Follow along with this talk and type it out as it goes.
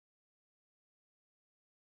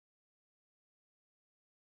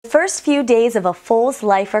The first few days of a foal's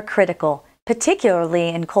life are critical, particularly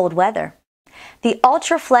in cold weather. The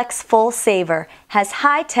UltraFlex Foal Saver has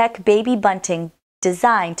high-tech baby bunting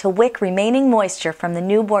designed to wick remaining moisture from the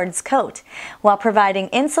newborn's coat while providing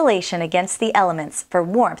insulation against the elements for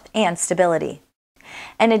warmth and stability.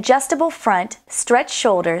 An adjustable front, stretched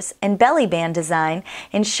shoulders, and belly band design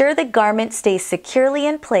ensure the garment stays securely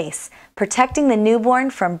in place, protecting the newborn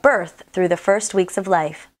from birth through the first weeks of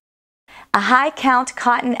life. A high-count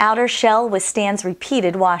cotton outer shell withstands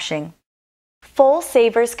repeated washing. Foal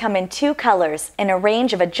Savers come in 2 colors and a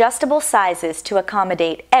range of adjustable sizes to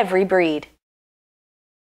accommodate every breed.